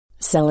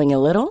Selling a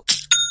little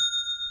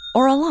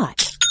or a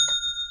lot?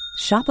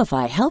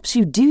 Shopify helps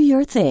you do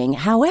your thing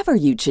however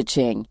you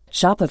cha-ching.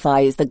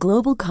 Shopify is the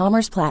global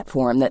commerce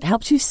platform that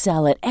helps you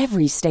sell at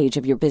every stage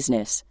of your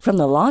business. From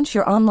the launch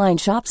your online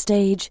shop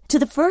stage to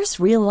the first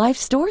real-life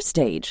store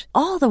stage,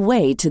 all the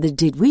way to the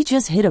did we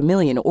just hit a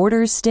million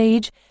orders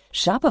stage.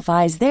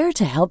 Shopify is there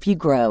to help you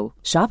grow.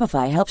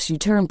 Shopify helps you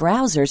turn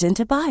browsers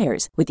into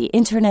buyers with the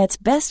internet's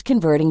best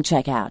converting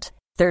checkout.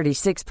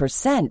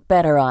 36%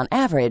 better on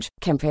average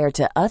compared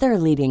to other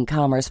leading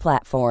commerce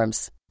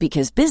platforms.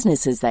 Because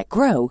businesses that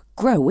grow,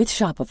 grow with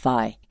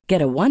Shopify.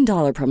 Get a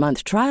 $1 per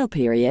month trial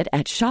period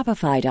at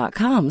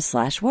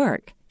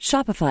shopify.com/work.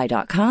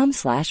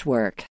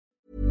 Shopify.com/work.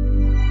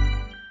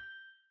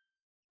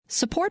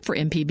 Support for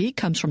MPB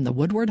comes from the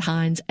Woodward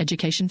Hines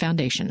Education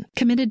Foundation,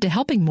 committed to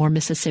helping more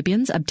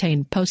Mississippians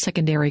obtain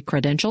post-secondary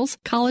credentials,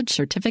 college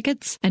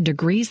certificates, and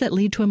degrees that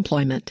lead to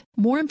employment.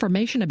 More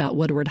information about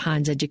Woodward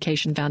Hines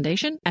Education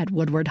Foundation at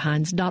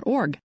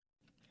woodwardhines.org.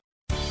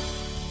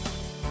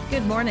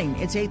 Good morning.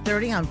 It's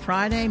 8:30 on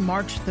Friday,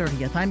 March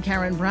 30th. I'm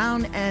Karen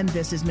Brown, and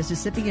this is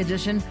Mississippi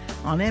Edition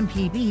on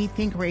MPB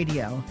Think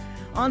Radio.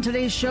 On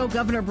today's show,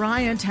 Governor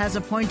Bryant has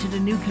appointed a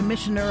new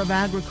Commissioner of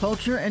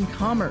Agriculture and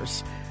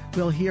Commerce.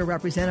 We'll hear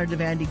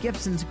Representative Andy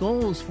Gipson's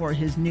goals for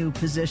his new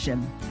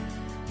position.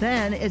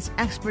 Then it's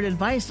expert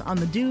advice on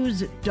the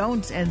do's,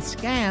 don'ts, and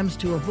scams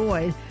to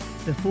avoid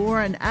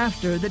before and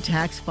after the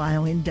tax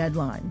filing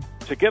deadline.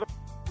 To get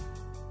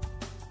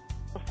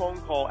a phone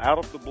call out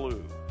of the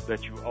blue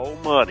that you owe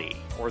money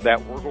or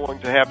that we're going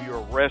to have you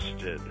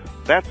arrested,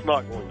 that's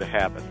not going to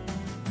happen.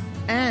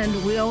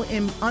 And will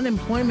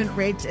unemployment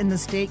rates in the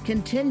state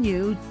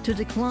continue to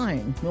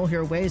decline? We'll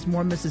hear ways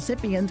more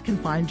Mississippians can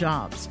find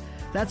jobs.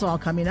 That's all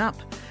coming up.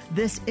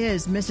 This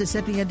is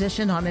Mississippi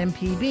Edition on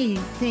MPB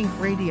Think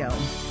Radio.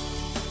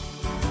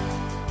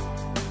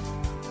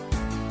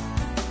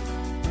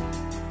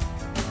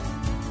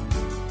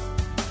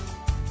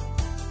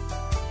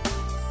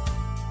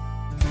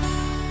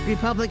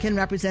 Republican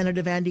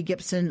Representative Andy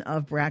Gipson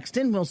of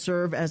Braxton will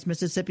serve as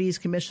Mississippi's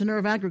Commissioner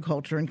of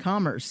Agriculture and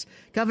Commerce.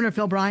 Governor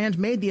Phil Bryant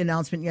made the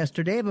announcement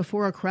yesterday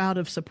before a crowd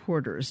of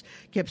supporters.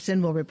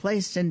 Gipson will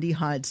replace Cindy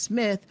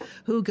Hyde-Smith,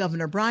 who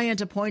Governor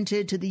Bryant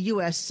appointed to the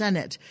U.S.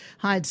 Senate.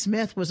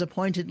 Hyde-Smith was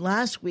appointed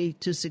last week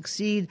to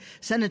succeed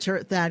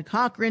Senator Thad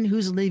Cochran,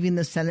 who's leaving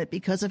the Senate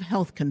because of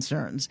health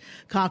concerns.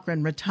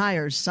 Cochran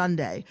retires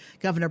Sunday.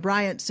 Governor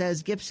Bryant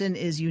says Gipson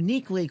is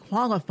uniquely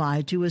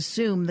qualified to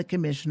assume the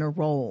commissioner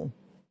role.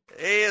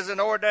 He is an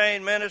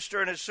ordained minister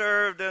and has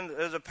served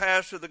as a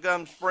pastor of the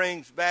Gum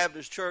Springs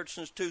Baptist Church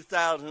since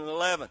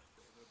 2011.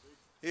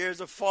 He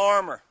is a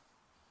farmer,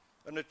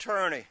 an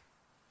attorney,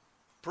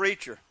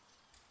 preacher,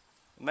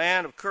 a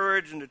man of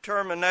courage and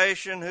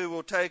determination who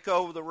will take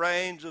over the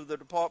reins of the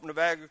Department of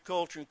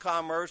Agriculture and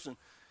Commerce and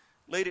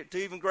lead it to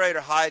even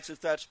greater heights if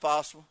that's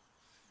possible.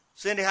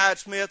 Cindy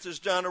Hyde-Smith has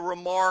done a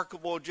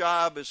remarkable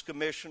job as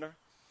commissioner.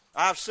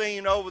 I've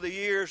seen over the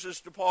years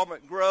this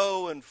department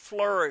grow and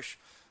flourish.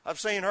 I've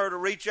seen her to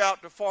reach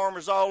out to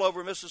farmers all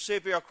over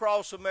Mississippi,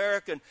 across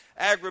America, and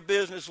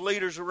agribusiness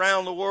leaders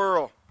around the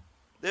world.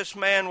 This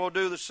man will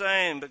do the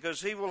same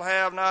because he will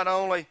have not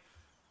only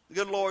the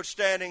good Lord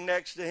standing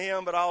next to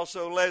him, but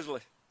also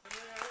Leslie.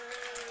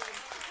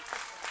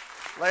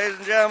 Ladies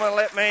and gentlemen,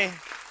 let me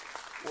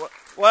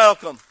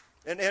welcome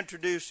and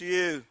introduce to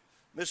you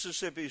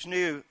Mississippi's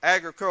new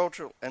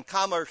Agricultural and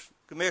Commerce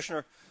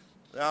Commissioner,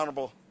 the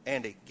Honorable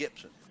Andy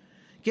Gipson.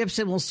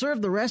 Gipson will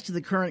serve the rest of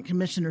the current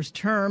commissioner's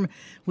term,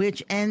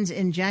 which ends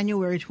in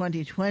January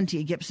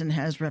 2020. Gipson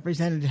has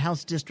represented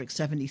House District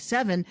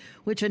 77,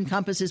 which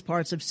encompasses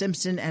parts of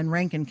Simpson and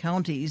Rankin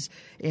counties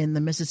in the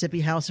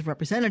Mississippi House of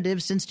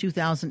Representatives since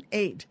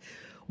 2008.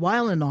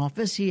 While in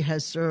office, he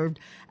has served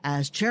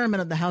as chairman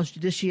of the House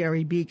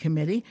Judiciary B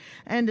Committee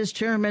and as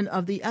chairman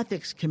of the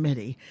Ethics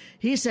Committee.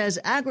 He says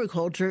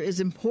agriculture is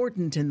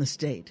important in the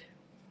state.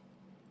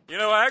 You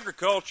know,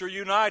 agriculture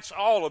unites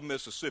all of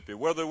Mississippi,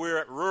 whether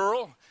we're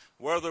rural,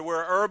 whether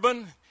we're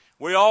urban,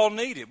 we all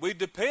need it. We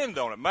depend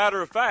on it.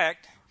 Matter of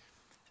fact,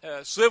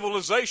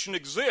 civilization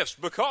exists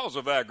because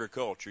of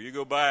agriculture. You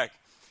go back,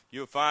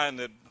 you'll find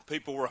that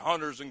people were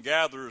hunters and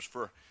gatherers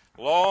for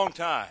a long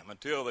time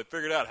until they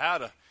figured out how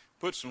to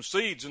put some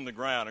seeds in the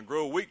ground and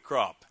grow a wheat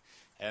crop.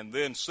 And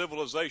then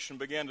civilization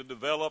began to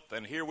develop,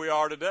 and here we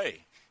are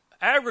today.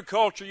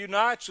 Agriculture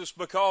unites us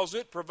because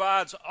it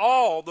provides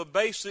all the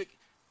basic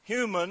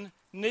human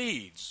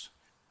needs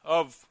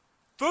of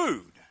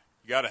food.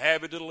 You got to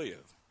have it to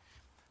live.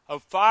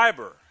 Of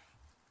fiber.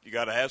 You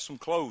got to have some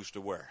clothes to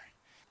wear.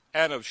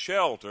 And of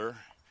shelter.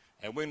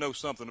 And we know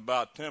something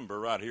about timber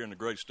right here in the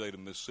great state of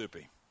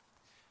Mississippi.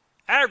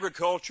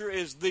 Agriculture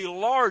is the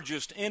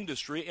largest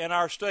industry in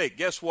our state.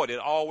 Guess what? It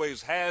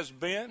always has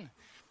been.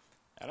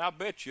 And I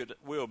bet you it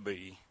will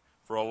be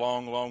for a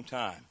long, long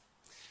time.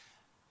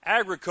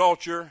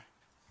 Agriculture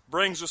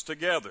brings us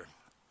together.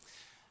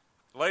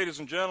 Ladies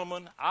and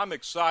gentlemen, I'm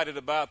excited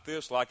about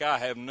this like I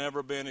have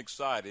never been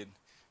excited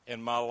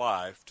in my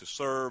life to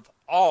serve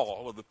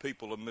all of the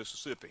people of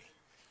Mississippi.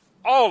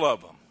 All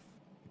of them.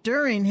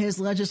 During his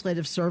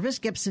legislative service,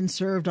 Gibson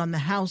served on the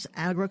House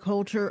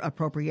Agriculture,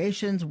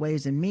 Appropriations,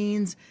 Ways and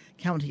Means,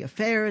 County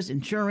Affairs,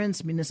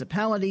 Insurance,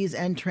 Municipalities,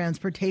 and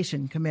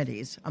Transportation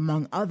Committees,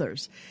 among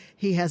others.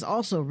 He has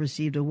also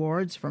received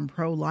awards from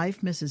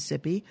Pro-Life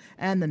Mississippi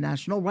and the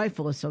National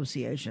Rifle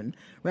Association.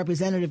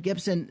 Representative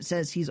Gibson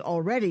says he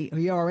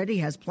already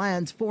has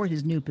plans for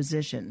his new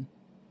position.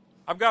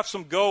 I've got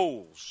some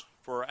goals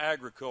for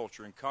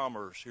agriculture and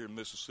commerce here in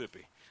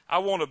Mississippi. I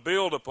want to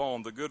build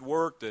upon the good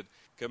work that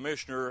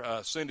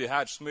Commissioner Cindy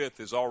Hyde-Smith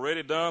has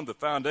already done, the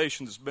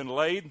foundation that's been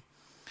laid.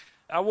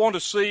 I want to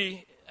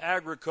see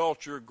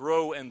agriculture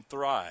grow and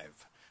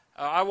thrive.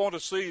 I want to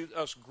see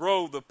us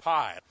grow the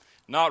pie,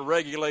 not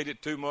regulate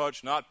it too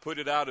much, not put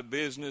it out of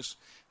business,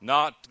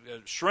 not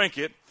shrink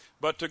it,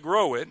 but to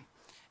grow it.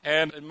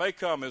 And it may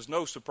come as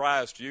no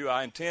surprise to you,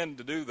 I intend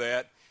to do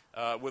that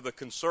with a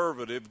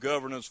conservative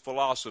governance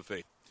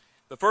philosophy.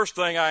 The first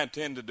thing I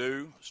intend to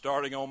do,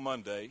 starting on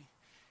Monday,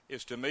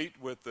 is to meet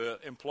with the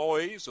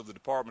employees of the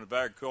Department of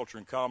Agriculture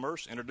and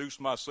Commerce, introduce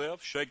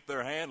myself, shake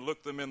their hand,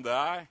 look them in the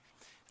eye,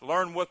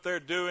 learn what they're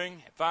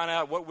doing, find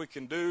out what we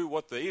can do,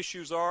 what the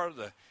issues are,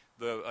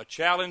 the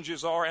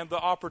challenges are, and the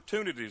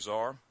opportunities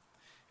are.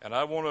 And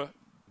I want a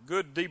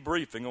good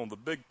debriefing on the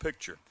big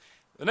picture.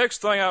 The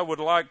next thing I would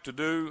like to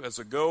do as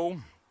a goal,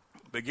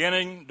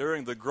 beginning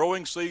during the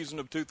growing season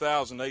of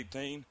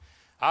 2018,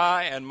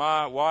 I and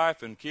my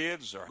wife and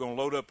kids are going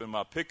to load up in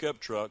my pickup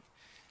truck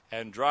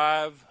and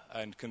drive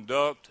and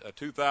conduct a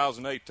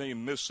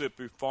 2018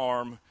 Mississippi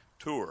Farm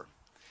Tour.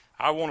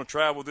 I want to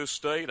travel this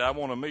state. I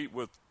want to meet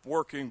with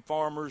working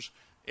farmers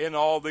in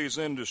all these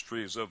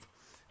industries of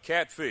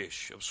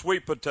catfish, of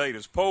sweet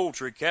potatoes,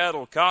 poultry,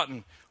 cattle,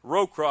 cotton,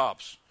 row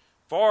crops,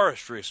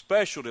 forestry,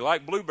 specialty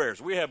like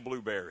blueberries. We have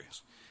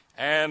blueberries.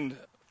 And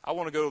I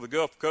want to go to the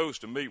Gulf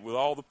Coast and meet with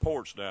all the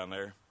ports down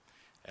there.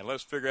 And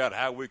let's figure out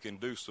how we can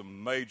do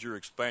some major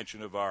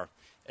expansion of our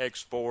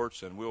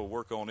exports, and we'll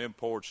work on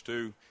imports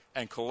too,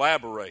 and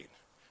collaborate.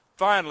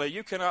 Finally,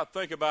 you cannot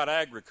think about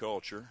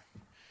agriculture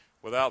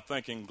without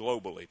thinking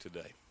globally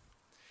today.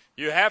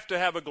 You have to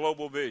have a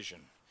global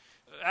vision.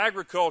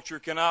 Agriculture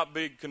cannot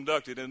be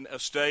conducted in a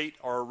state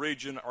or a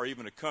region or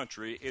even a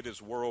country. It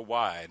is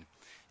worldwide.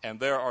 And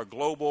there are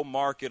global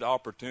market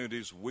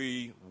opportunities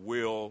we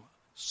will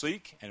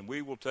seek and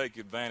we will take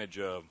advantage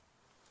of.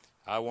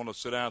 I want to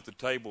sit down at the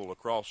table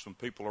across from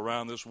people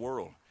around this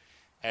world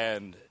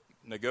and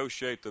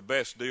negotiate the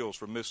best deals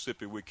for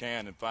Mississippi we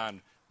can and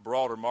find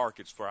broader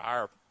markets for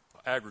our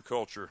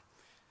agriculture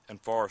and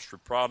forestry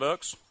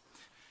products.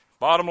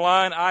 Bottom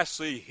line, I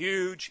see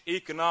huge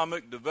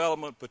economic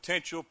development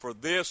potential for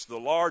this, the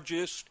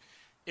largest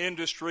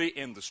industry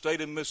in the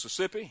state of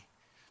Mississippi,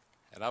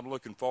 and I'm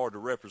looking forward to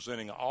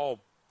representing all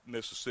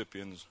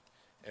Mississippians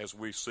as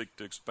we seek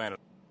to expand it.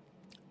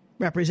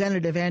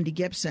 Representative Andy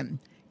Gibson.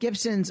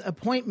 Gibson's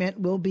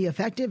appointment will be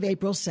effective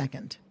April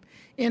 2nd.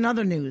 In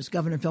other news,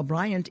 Governor Phil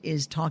Bryant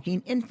is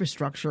talking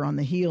infrastructure on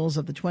the heels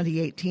of the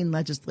 2018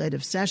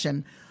 legislative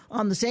session.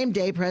 On the same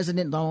day,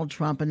 President Donald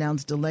Trump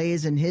announced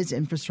delays in his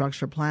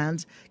infrastructure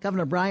plans.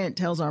 Governor Bryant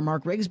tells our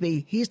Mark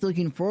Rigsby he's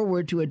looking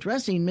forward to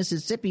addressing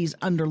Mississippi's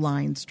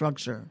underlying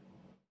structure.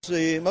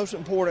 The most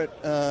important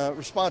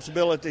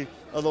responsibility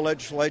of the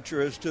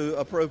legislature is to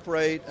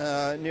appropriate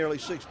nearly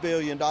 $6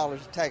 billion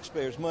of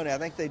taxpayers' money. I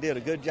think they did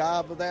a good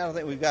job of that. I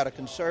think we've got a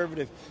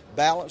conservative,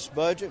 balanced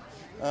budget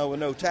with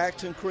no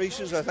tax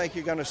increases. I think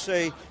you're going to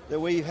see that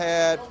we've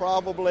had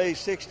probably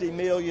 $60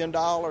 million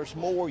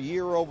more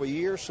year over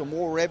year, so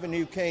more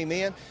revenue came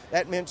in.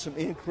 That meant some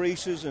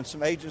increases in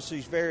some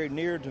agencies very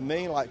near to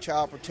me, like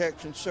Child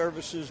Protection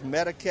Services,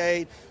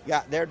 Medicaid,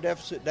 got their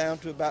deficit down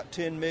to about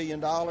 $10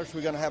 million. We're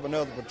going to have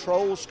another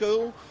patrol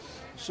school.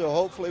 So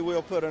hopefully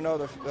we'll put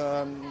another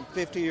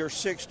 50 or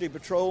 60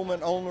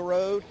 patrolmen on the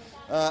road.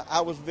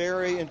 I was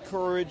very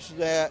encouraged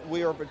that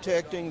we are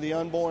protecting the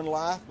unborn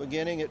life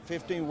beginning at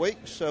 15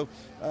 weeks. So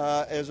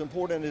as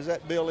important as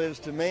that bill is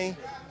to me,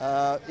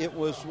 it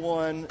was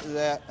one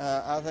that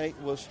I think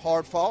was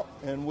hard fought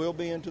and will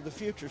be into the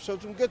future. So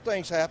some good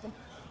things happen.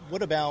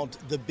 What about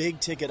the big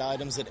ticket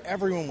items that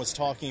everyone was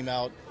talking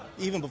about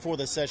even before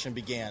the session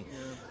began? Yeah.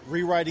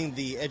 Rewriting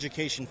the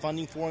education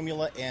funding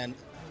formula and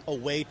a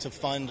way to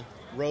fund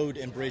road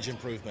and bridge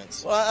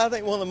improvements. Well, I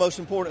think one of the most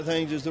important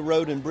things is the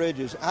road and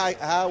bridges.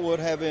 I would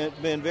have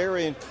been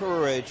very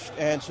encouraged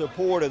and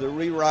supported the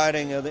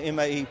rewriting of the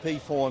MAEP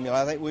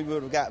formula. I think we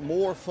would have got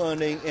more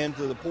funding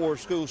into the poor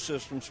school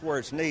systems where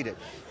it's needed.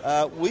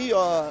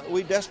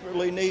 We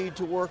desperately need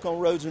to work on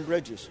roads and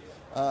bridges.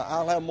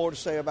 I'll have more to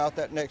say about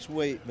that next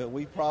week, but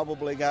we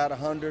probably got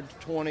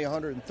 120,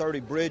 130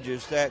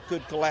 bridges that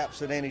could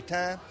collapse at any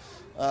time.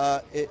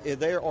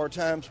 There are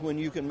times when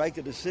you can make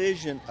a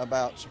decision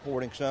about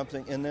supporting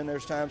something, and then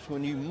there's times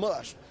when you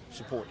must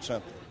support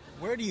something.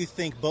 Where do you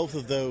think both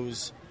of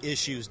those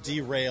issues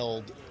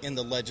derailed in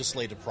the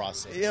legislative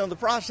process? You know, the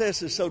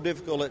process is so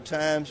difficult at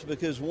times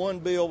because one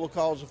bill will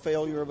cause a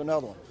failure of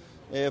another one.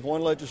 If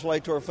one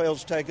legislator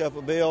fails to take up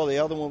a bill, the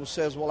other one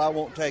says, well, I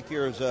won't take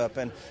yours up.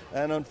 And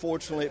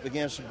unfortunately, it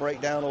begins to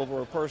break down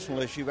over a personal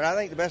issue. But I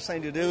think the best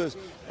thing to do is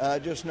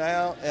just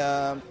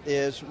now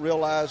is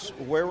realize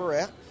where we're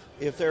at.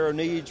 If there are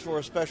needs for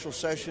a special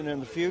session in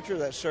the future,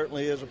 that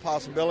certainly is a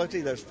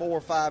possibility. There's 4 or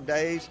 5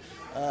 days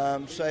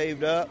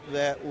saved up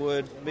that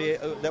would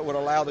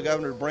allow the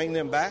governor to bring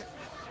them back.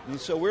 And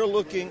so we're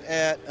looking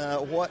at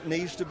what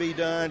needs to be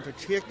done,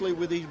 particularly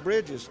with these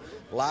bridges.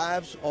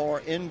 Lives are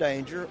in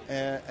danger,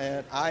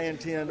 and I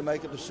intend to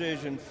make a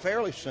decision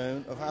fairly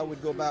soon of how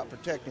we'd go about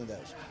protecting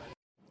those.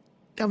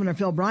 Governor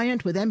Phil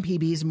Bryant with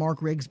MPB's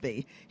Mark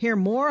Rigsby. Hear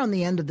more on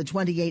the end of the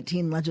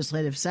 2018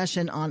 legislative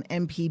session on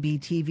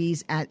MPB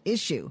TV's At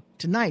Issue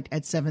tonight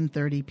at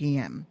 7:30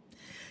 p.m.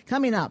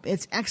 Coming up,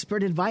 it's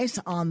expert advice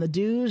on the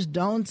do's,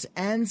 don'ts,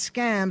 and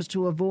scams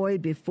to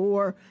avoid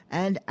before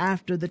and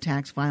after the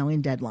tax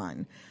filing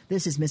deadline.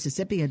 This is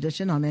Mississippi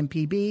Edition on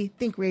MPB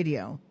Think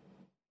Radio.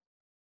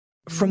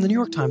 From the New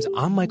York Times,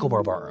 I'm Michael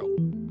Barbaro.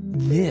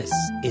 This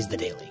is The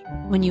Daily.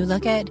 When you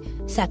look at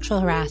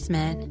sexual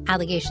harassment,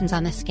 allegations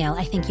on the scale,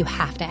 I think you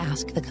have to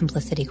ask the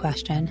complicity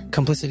question.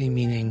 Complicity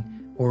meaning,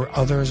 were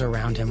others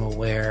around him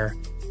aware?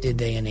 Did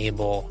they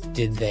enable?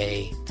 Did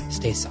they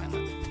stay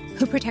silent?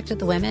 Who protected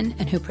the women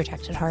and who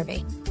protected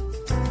Harvey?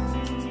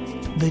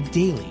 The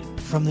Daily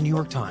from The New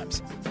York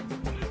Times.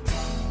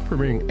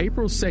 Premiering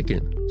April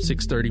 2nd,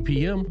 6:30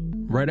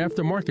 p.m., right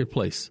after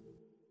Marketplace.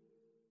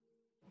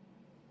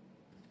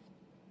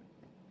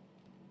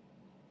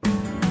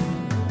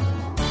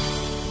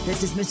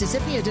 This is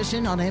Mississippi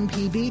Edition on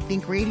MPB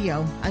Think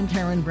Radio. I'm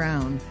Karen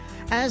Brown.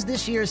 As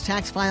this year's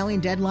tax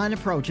filing deadline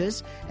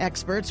approaches,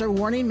 experts are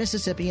warning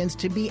Mississippians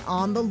to be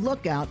on the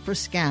lookout for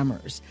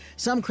scammers.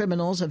 Some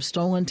criminals have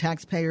stolen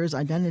taxpayers'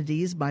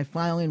 identities by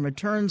filing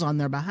returns on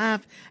their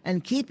behalf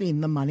and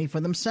keeping the money for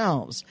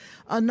themselves.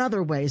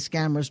 Another way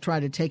scammers try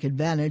to take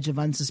advantage of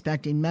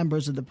unsuspecting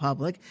members of the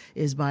public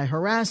is by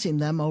harassing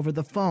them over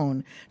the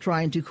phone,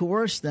 trying to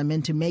coerce them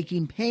into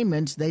making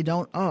payments they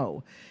don't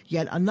owe.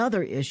 Yet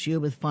another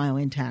issue with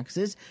filing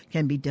taxes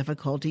can be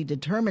difficulty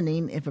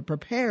determining if a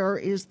preparer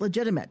is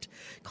legitimate.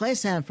 Clay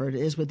Sanford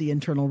is with the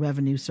Internal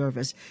Revenue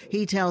Service.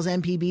 He tells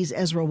MPB's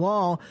Ezra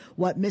Wall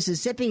what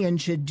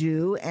Mississippians should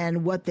do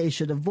and what they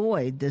should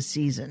avoid this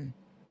season.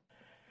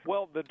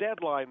 Well, the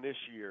deadline this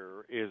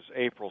year is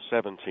April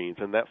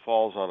 17th, and that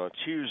falls on a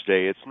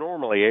Tuesday. It's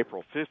normally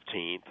April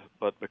 15th,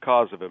 but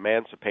because of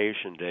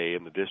Emancipation Day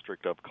in the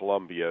District of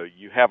Columbia,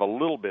 you have a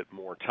little bit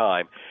more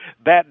time.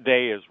 That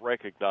day is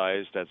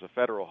recognized as a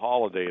federal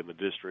holiday in the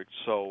district,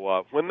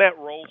 so when that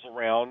rolls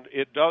around,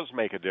 it does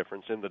make a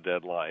difference in the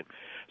deadline.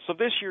 So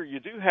this year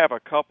you do have a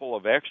couple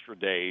of extra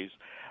days.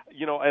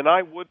 You know, and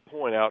I would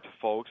point out to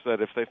folks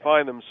that if they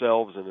find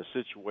themselves in a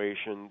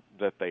situation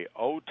that they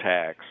owe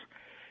tax,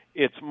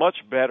 it's much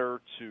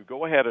better to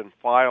go ahead and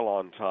file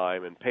on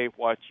time and pay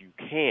what you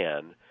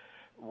can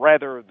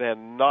rather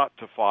than not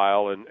to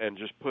file and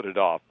just put it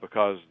off,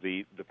 because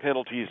the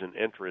penalties and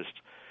interest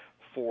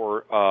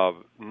for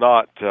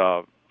not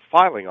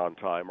filing on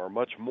time are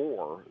much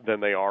more than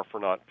they are for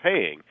not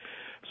paying.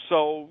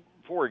 So,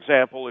 for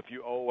example, if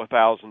you owe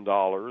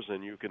 $1,000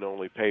 and you can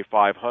only pay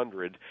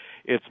 $500,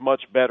 it's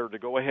much better to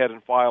go ahead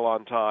and file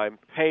on time,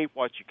 pay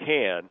what you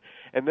can,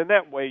 and then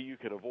that way you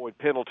can avoid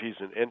penalties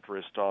and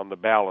interest on the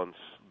balance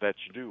that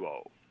you do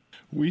owe.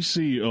 We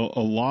see a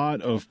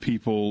lot of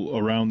people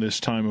around this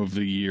time of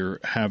the year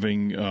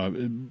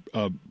having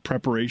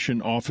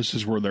preparation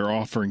offices where they're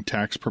offering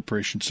tax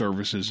preparation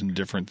services and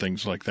different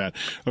things like that.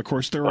 Of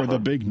course, there are the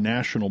big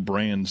national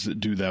brands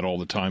that do that all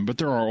the time, but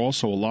there are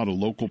also a lot of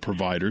local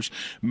providers,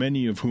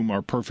 many of whom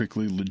are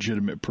perfectly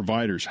legitimate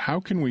providers.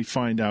 How can we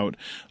find out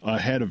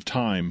ahead of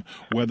time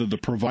whether the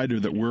provider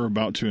that we're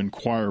about to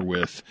inquire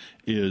with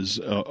is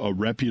a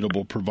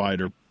reputable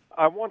provider?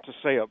 I want to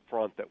say up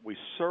front that we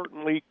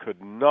certainly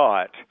could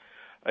not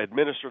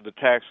administer the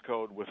tax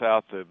code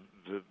without the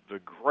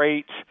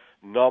great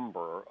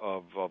number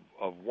of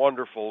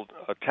wonderful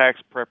tax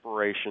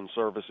preparation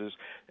services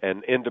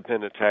and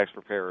independent tax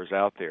preparers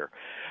out there.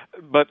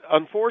 But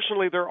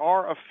unfortunately, there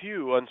are a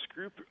few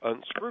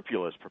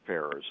unscrupulous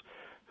preparers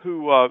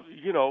who,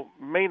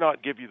 may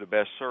not give you the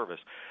best service.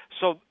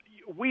 So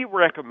we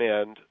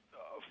recommend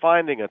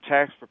finding a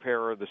tax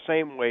preparer the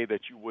same way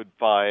that you would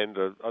find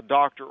a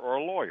doctor or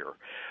a lawyer.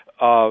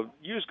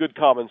 Use good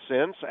common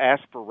sense.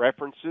 Ask for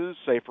references.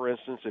 Say, for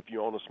instance, if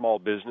you own a small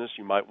business,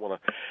 you might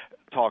want to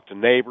talk to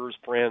neighbors,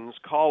 friends,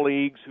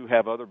 colleagues who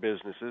have other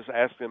businesses.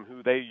 Ask them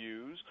who they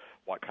use,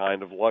 what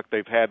kind of luck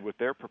they've had with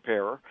their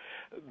preparer,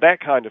 that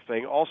kind of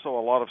thing. Also,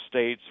 a lot of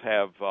states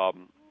have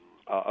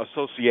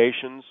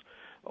associations,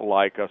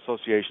 like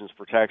Associations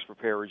for Tax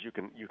Preparers. You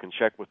can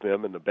check with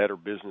them in the Better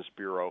Business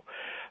Bureau.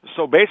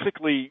 So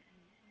basically,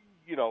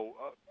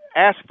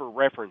 ask for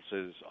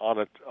references on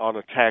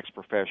a tax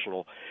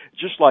professional,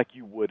 just like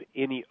you would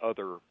any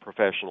other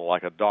professional,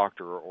 like a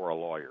doctor or a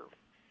lawyer.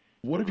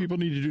 What do people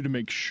need to do to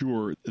make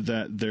sure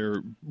that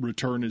their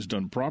return is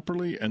done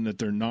properly and that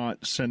they're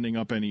not sending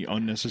up any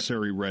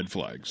unnecessary red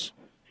flags?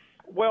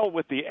 Well,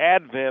 with the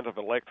advent of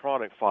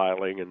electronic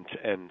filing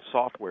and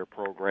software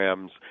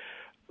programs,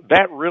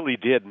 that really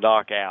did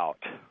knock out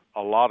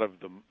a lot of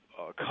the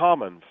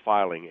common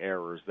filing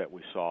errors that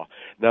we saw.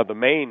 Now, the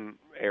main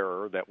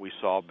error that we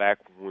saw back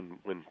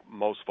when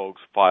most folks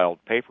filed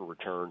paper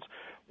returns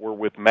were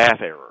with math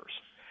errors.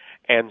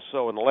 And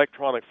so an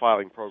electronic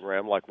filing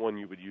program like one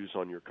you would use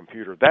on your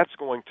computer, that's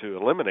going to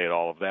eliminate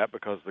all of that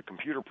because the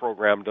computer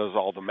program does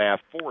all the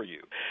math for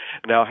you.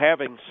 Now,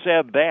 having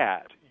said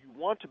that, you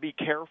want to be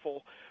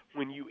careful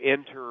when you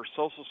enter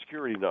Social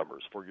Security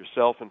numbers for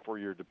yourself and for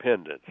your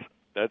dependents.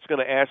 That's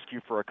going to ask you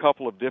for a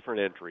couple of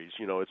different entries.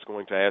 You know, it's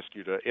going to ask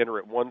you to enter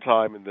it one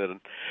time and then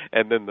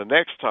the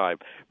next time.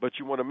 But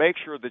you want to make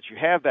sure that you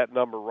have that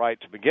number right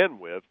to begin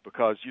with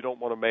because you don't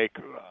want to make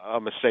a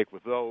mistake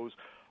with those.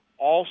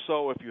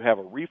 Also, if you have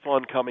a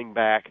refund coming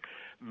back,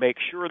 make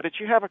sure that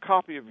you have a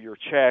copy of your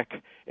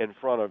check in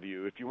front of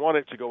you. If you want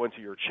it to go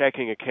into your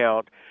checking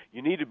account,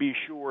 you need to be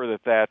sure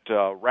that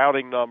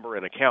routing number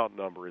and account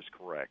number is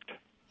correct.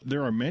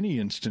 There are many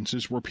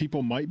instances where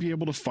people might be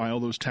able to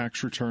file those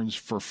tax returns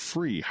for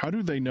free. How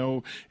do they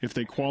know if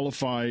they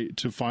qualify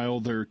to file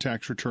their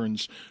tax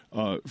returns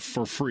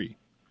for free?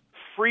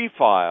 Free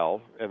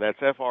File, and that's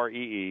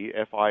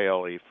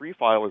FREEFILE. Free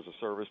File is a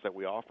service that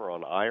we offer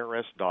on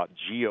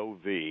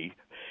irs.gov.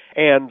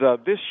 And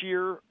this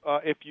year,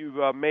 if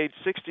you made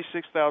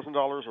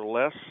 $66,000 or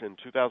less in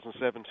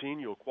 2017,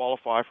 you'll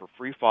qualify for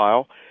Free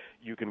File.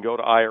 You can go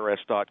to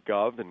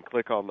irs.gov and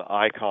click on the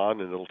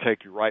icon, and it'll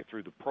take you right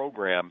through the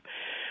program.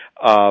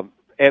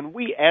 And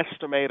we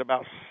estimate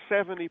about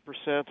 70%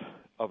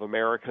 of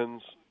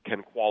Americans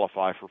can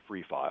qualify for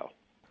Free File.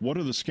 What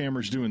are the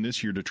scammers doing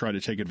this year to try to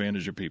take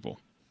advantage of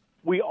people?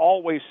 We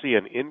always see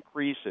an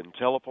increase in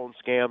telephone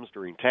scams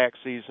during tax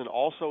season,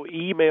 also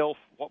email,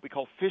 what we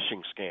call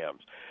phishing scams,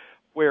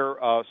 where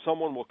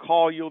someone will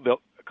call you,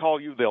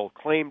 they'll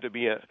claim to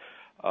be an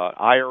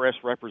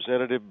IRS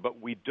representative, but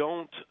we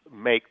don't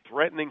make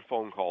threatening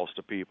phone calls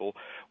to people.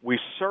 We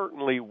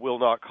certainly will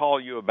not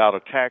call you about a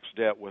tax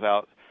debt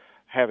without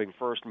having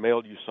first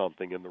mailed you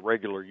something in the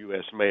regular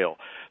U.S. mail.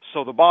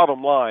 So the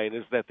bottom line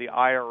is that the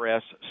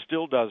IRS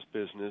still does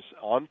business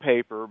on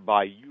paper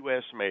by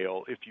U.S.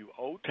 mail. If you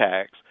owe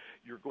tax,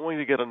 you're going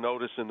to get a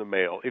notice in the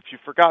mail. If you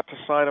forgot to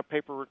sign a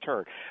paper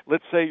return,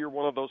 let's say you're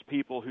one of those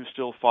people who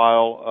still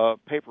file a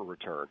paper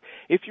return.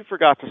 If you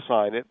forgot to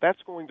sign it,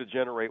 that's going to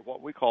generate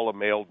what we call a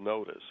mailed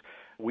notice.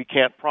 We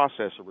can't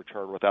process a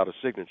return without a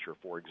signature,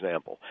 for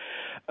example.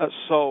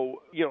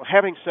 So,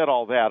 having said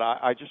all that,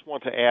 I just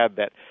want to add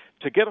that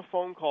to get a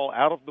phone call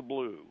out of the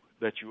blue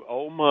that you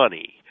owe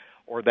money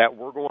or that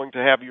we're going to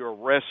have you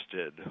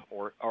arrested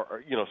or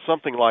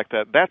something like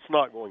that, that's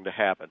not going to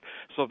happen.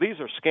 So these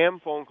are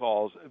scam phone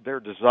calls.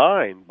 They're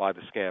designed by the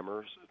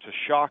scammers to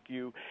shock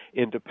you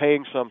into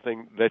paying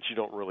something that you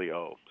don't really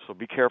owe. So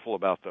be careful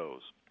about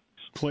those.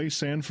 Clay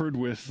Sanford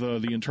with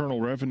the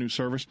Internal Revenue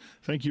Service,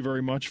 thank you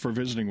very much for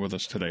visiting with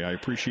us today. I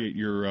appreciate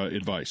your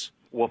advice.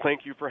 Well,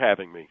 thank you for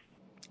having me.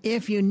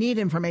 If you need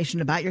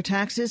information about your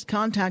taxes,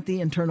 contact the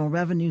Internal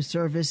Revenue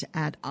Service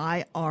at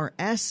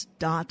irs.gov.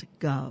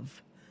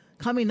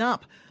 Coming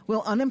up,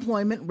 will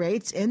unemployment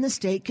rates in the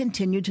state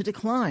continue to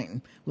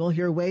decline? We'll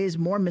hear ways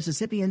more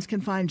Mississippians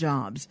can find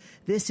jobs.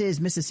 This is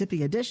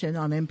Mississippi Edition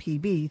on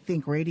MPB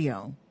Think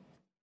Radio.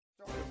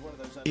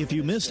 If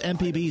you missed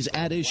MPB's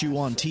At Issue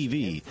on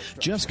TV,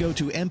 just go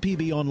to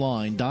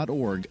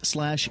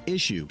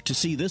mpbonline.org/issue to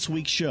see this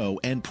week's show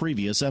and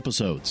previous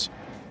episodes.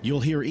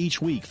 You'll hear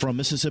each week from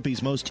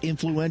Mississippi's most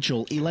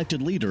influential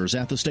elected leaders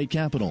at the state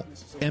capitol.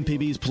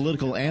 MPB's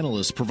political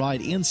analysts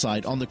provide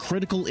insight on the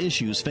critical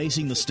issues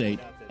facing the state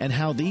and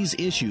how these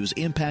issues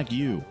impact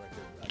you.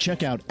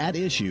 Check out At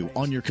Issue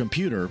on your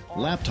computer,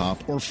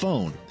 laptop, or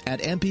phone at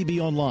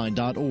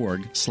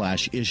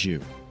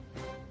mpbonline.org/issue.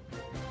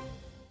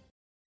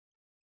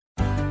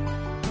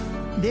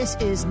 This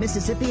is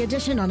Mississippi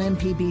Edition on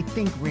MPB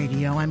Think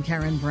Radio. I'm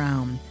Karen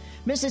Brown.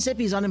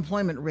 Mississippi's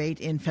unemployment rate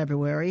in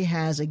February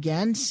has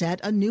again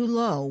set a new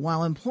low,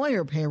 while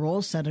employer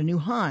payrolls set a new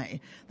high.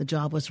 The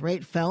jobless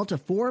rate fell to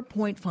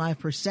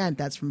 4.5%.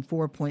 That's from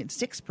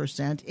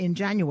 4.6% in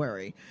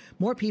January.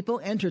 More people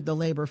entered the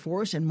labor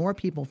force and more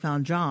people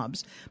found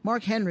jobs.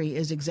 Mark Henry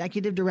is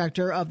executive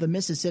director of the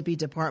Mississippi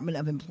Department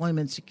of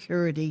Employment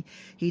Security.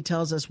 He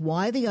tells us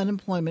why the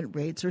unemployment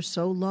rates are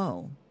so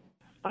low.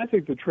 I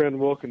think the trend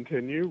will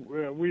continue.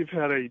 We've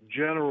had a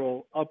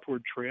general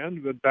upward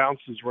trend that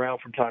bounces around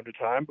from time to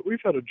time, but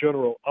we've had a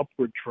general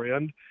upward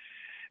trend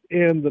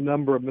in the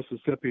number of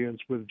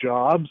Mississippians with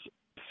jobs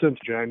since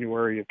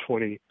January of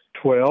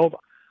 2012.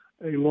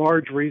 A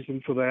large reason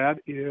for that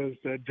is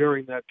that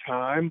during that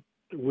time,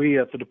 we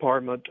at the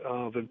Department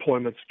of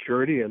Employment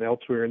Security and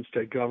elsewhere in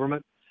state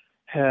government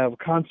have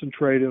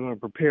concentrated on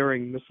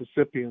preparing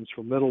Mississippians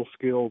for middle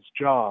skills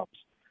jobs.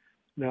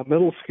 Now,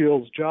 middle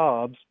skills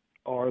jobs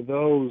are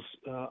those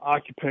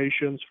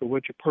occupations for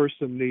which a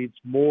person needs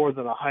more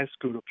than a high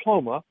school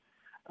diploma,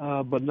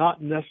 but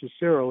not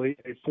necessarily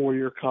a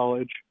four-year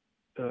college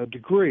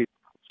degree.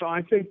 So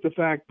I think the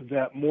fact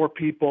that more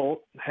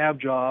people have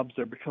jobs,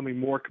 they're becoming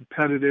more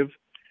competitive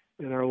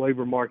in our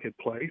labor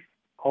marketplace.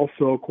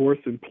 Also, of course,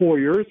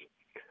 employers,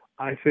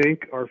 I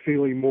think, are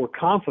feeling more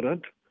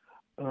confident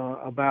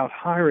about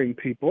hiring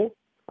people.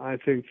 I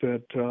think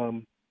that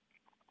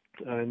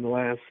in the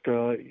last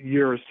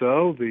year or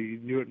so, the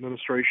new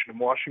administration in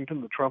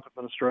Washington, the Trump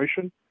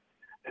administration,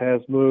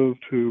 has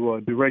moved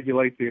to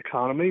deregulate the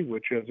economy,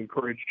 which has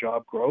encouraged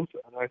job growth.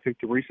 And I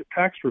think the recent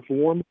tax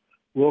reform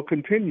will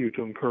continue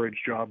to encourage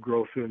job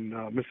growth in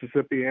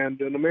Mississippi and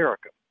in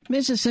America.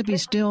 Mississippi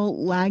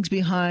still lags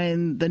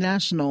behind the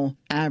national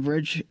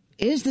average.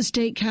 Is the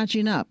state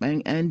catching up?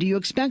 And do you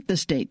expect the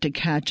state to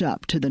catch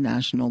up to the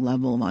national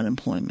level of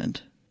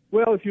unemployment?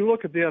 Well, if you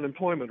look at the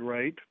unemployment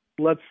rate,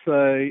 let's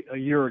say a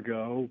year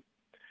ago,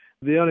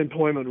 the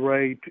unemployment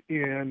rate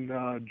in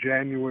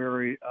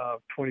January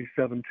of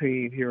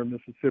 2017 here in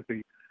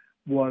Mississippi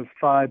was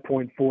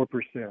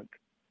 5.4%.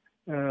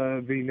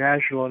 The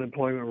national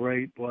unemployment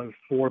rate was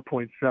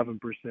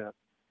 4.7%.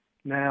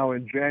 Now,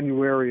 in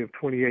January of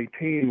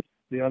 2018,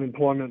 the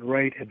unemployment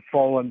rate had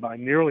fallen by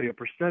nearly a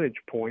percentage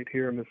point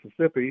here in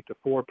Mississippi to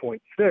 4.6,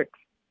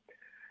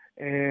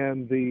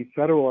 and the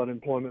federal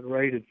unemployment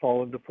rate had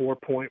fallen to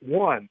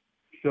 4.1.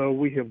 So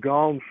we have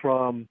gone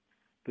from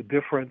the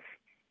difference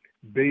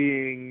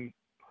being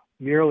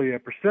nearly a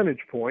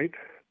percentage point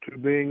to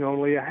being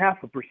only a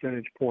half a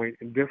percentage point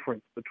in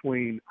difference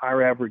between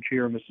our average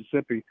here in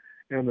Mississippi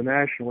and the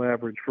national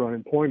average for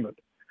unemployment.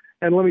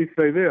 And let me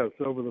say this,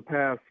 over the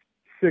past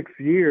 6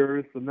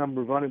 years, the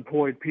number of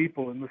unemployed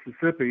people in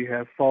Mississippi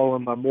has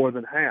fallen by more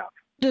than half.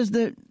 Does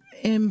the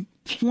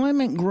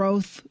employment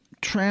growth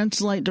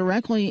translate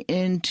directly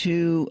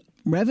into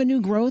revenue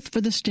growth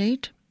for the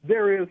state?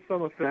 There is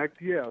some effect,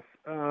 yes.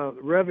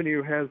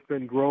 Revenue has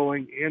been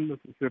growing in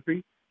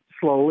Mississippi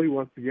slowly.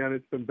 Once again,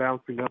 it's been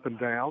bouncing up and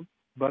down.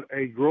 But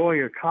a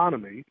growing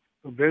economy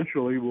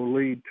eventually will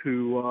lead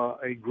to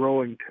a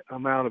growing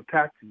amount of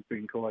taxes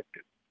being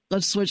collected.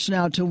 Let's switch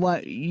now to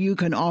what you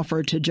can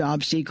offer to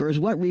job seekers.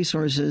 What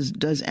resources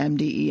does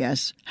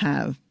MDES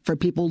have for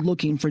people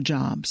looking for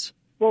jobs?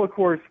 Well, of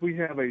course, we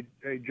have a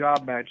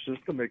job match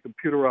system, a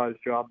computerized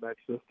job match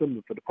system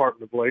that the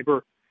Department of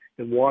Labor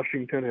in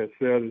Washington has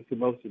said is the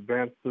most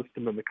advanced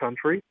system in the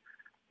country.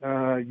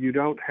 You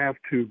don't have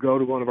to go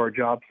to one of our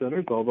job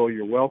centers, although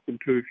you're welcome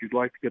to if you'd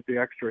like to get the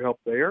extra help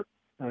there.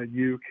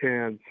 You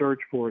can search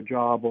for a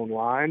job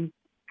online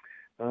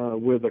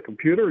with a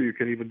computer. You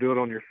can even do it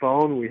on your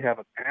phone. We have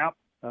an app,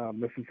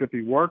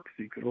 Mississippi Works.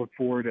 You can look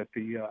for it at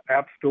the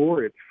App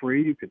Store. It's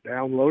free. You can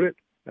download it.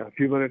 A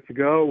few minutes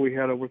ago, we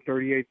had over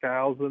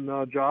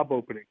 38,000 job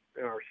openings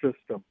in our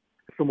system.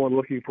 Someone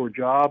looking for a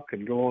job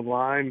can go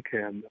online,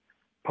 can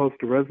post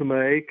a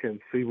resume, can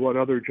see what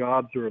other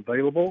jobs are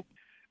available.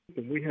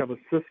 And we have a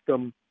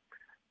system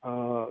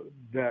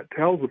that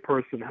tells a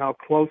person how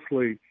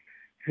closely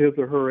his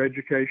or her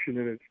education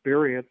and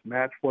experience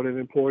match what an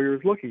employer is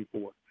looking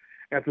for.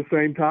 At the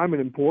same time, an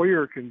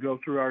employer can go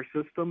through our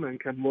system and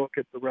can look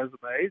at the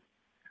resumes.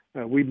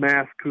 We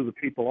mask who the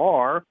people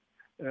are,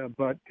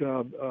 but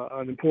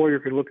an employer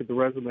can look at the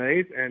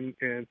resumes, and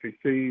if he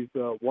sees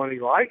one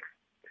he likes,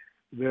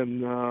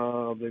 then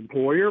the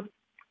employer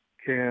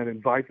can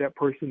invite that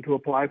person to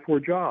apply for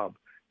a job.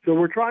 So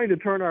we're trying to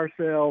turn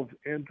ourselves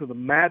into the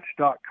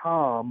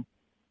Match.com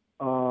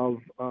of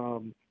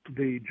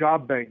the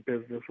job bank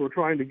business. We're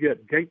trying to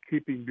get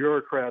gatekeeping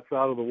bureaucrats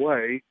out of the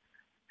way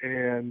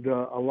and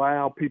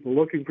allow people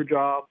looking for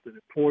jobs and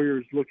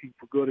employers looking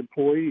for good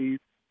employees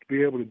to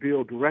be able to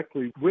deal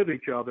directly with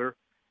each other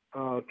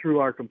through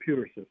our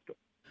computer system.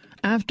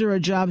 After a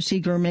job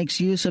seeker makes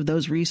use of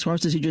those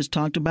resources you just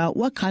talked about,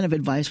 what kind of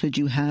advice would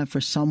you have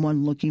for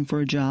someone looking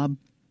for a job?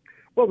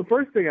 Well, the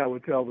first thing I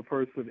would tell the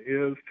person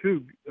is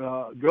to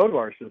go to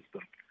our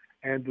system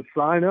and to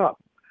sign up.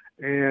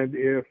 And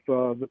if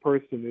the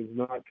person is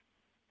not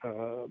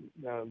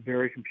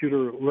very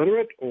computer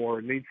literate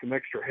or needs some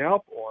extra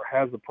help or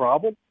has a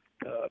problem,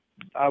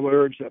 I would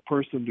urge that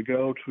person to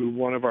go to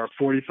one of our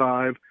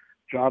 45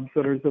 job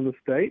centers in the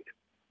state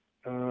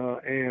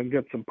and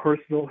get some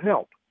personal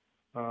help.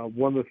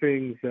 One of the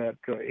things that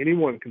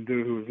anyone can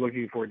do who is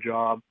looking for a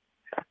job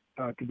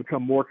to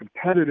become more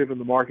competitive in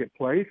the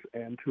marketplace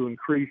and to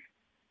increase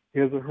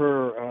his or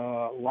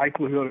her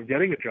likelihood of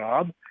getting a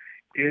job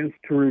is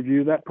to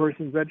review that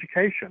person's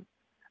education.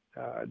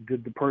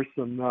 Did the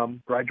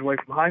person graduate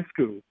from high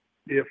school?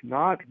 If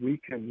not, we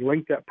can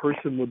link that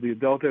person with the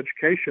adult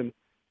education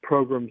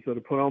programs that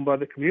are put on by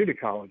the community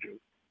colleges.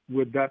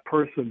 Would that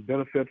person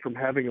benefit from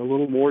having a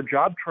little more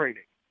job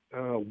training?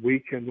 We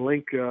can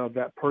link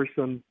that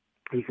person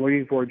who's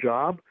looking for a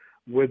job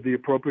with the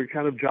appropriate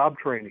kind of job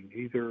training,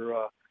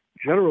 either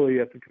generally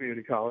at the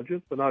community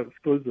colleges, but not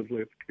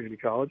exclusively at the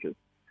community colleges.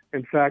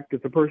 In fact,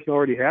 if the person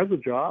already has a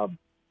job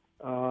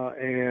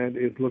and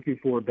is looking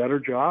for a better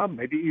job,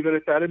 maybe even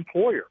at that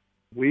employer,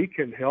 we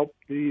can help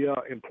the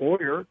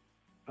employer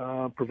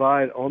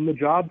provide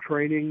on-the-job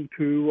training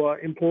to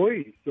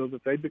employees so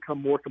that they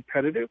become more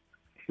competitive,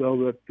 so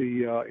that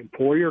the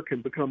employer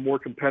can become more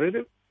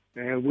competitive,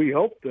 And we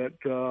hope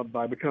that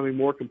by becoming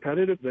more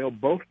competitive, they'll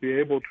both be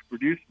able to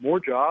produce more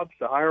jobs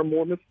to hire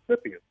more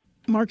Mississippians.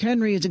 Mark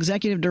Henry is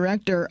Executive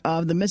Director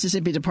of the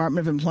Mississippi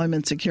Department of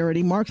Employment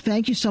Security. Mark,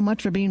 thank you so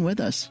much for being with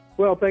us.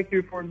 Well, thank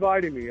you for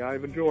inviting me.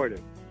 I've enjoyed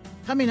it.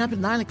 Coming up at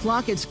 9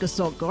 o'clock, it's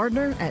Gasol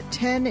Gardner. At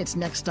 10, it's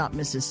Next Stop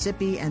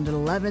Mississippi. And at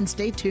 11,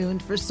 stay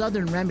tuned for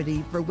Southern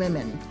Remedy for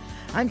Women.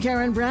 I'm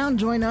Karen Brown.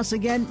 Join us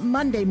again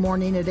Monday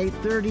morning at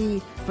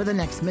 8:30 for the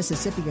next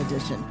Mississippi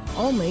edition,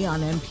 only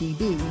on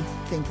MPB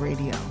Think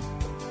Radio.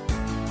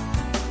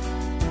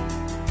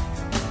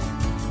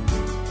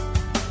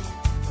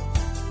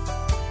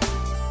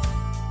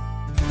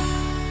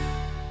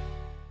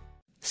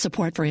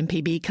 Support for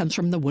MPB comes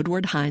from the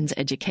Woodward Hines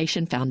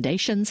Education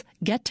Foundation's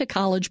Get to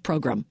College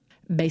program.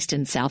 Based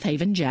in South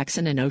Haven,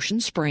 Jackson, and Ocean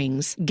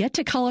Springs, Get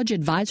to College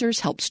advisors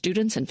help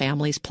students and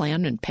families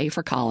plan and pay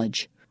for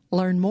college.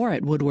 Learn more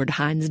at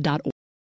woodwardhines.org.